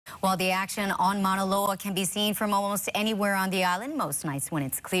While the action on Mauna Loa can be seen from almost anywhere on the island, most nights when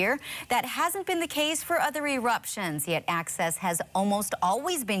it's clear. That hasn't been the case for other eruptions, yet access has almost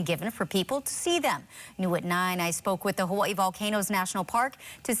always been given for people to see them. New at 9, I spoke with the Hawaii Volcanoes National Park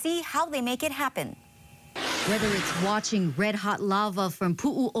to see how they make it happen. Whether it's watching red-hot lava from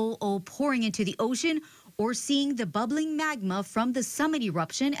Pu'u'o'o pouring into the ocean or seeing the bubbling magma from the summit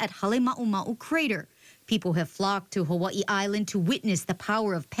eruption at Halema'uma'u crater, people have flocked to Hawaii Island to witness the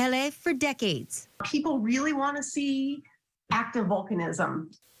power of Pele for decades. People really want to see active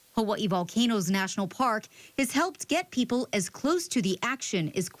volcanism. Hawaii Volcanoes National Park has helped get people as close to the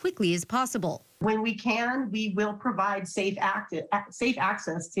action as quickly as possible. When we can, we will provide safe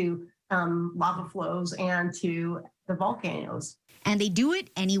access to lava flows and to the volcanoes. And they do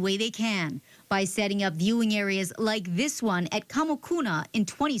it any way they can, by setting up viewing areas like this one at Kamokuna in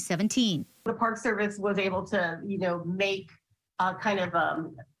 2017. The Park Service was able to, make kind of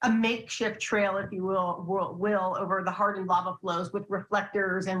a makeshift trail, if you will, over the hardened lava flows with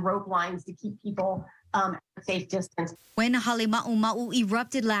reflectors and rope lines to keep people at a safe distance. When Halema'uma'u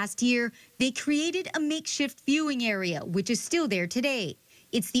erupted last year, they created a makeshift viewing area, which is still there today.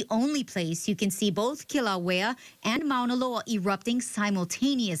 It's the only place you can see both Kilauea and Mauna Loa erupting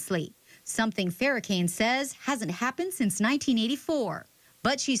simultaneously, something Farrakhan says hasn't happened since 1984.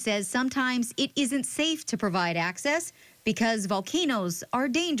 But she says sometimes it isn't safe to provide access because volcanoes are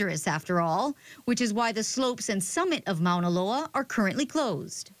dangerous after all, which is why the slopes and summit of Mauna Loa are currently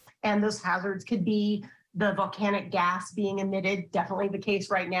closed. And those hazards could be the volcanic gas being emitted, definitely the case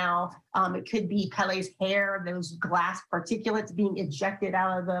right now. It could be Pele's hair, those glass particulates being ejected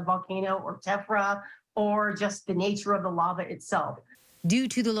out of the volcano, or tephra, or just the nature of the lava itself. Due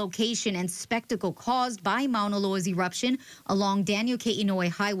to the location and spectacle caused by Mauna Loa's eruption along Daniel K. Inouye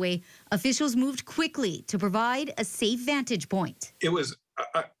Highway, officials moved quickly to provide a safe vantage point. It was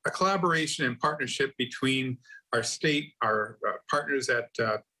a collaboration and partnership between our state, our partners at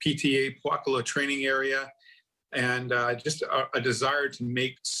PTA, Puakalo Training Area, and just a desire to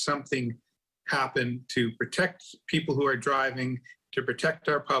make something happen to protect people who are driving, to protect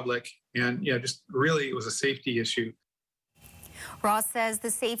our public, and just really it was a safety issue. Ross says the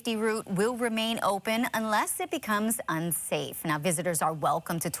safety route will remain open unless it becomes unsafe. Now, visitors are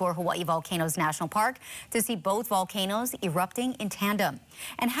welcome to tour Hawaii Volcanoes National Park to see both volcanoes erupting in tandem.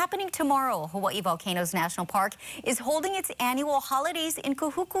 And happening tomorrow, Hawaii Volcanoes National Park is holding its annual Holidays in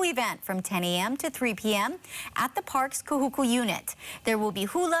Kahuku event from 10 a.m. to 3 p.m. at the park's Kahuku unit. There will be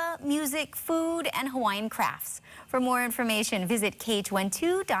hula, music, food, and Hawaiian crafts. For more information, visit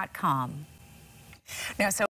KH12.com. Now,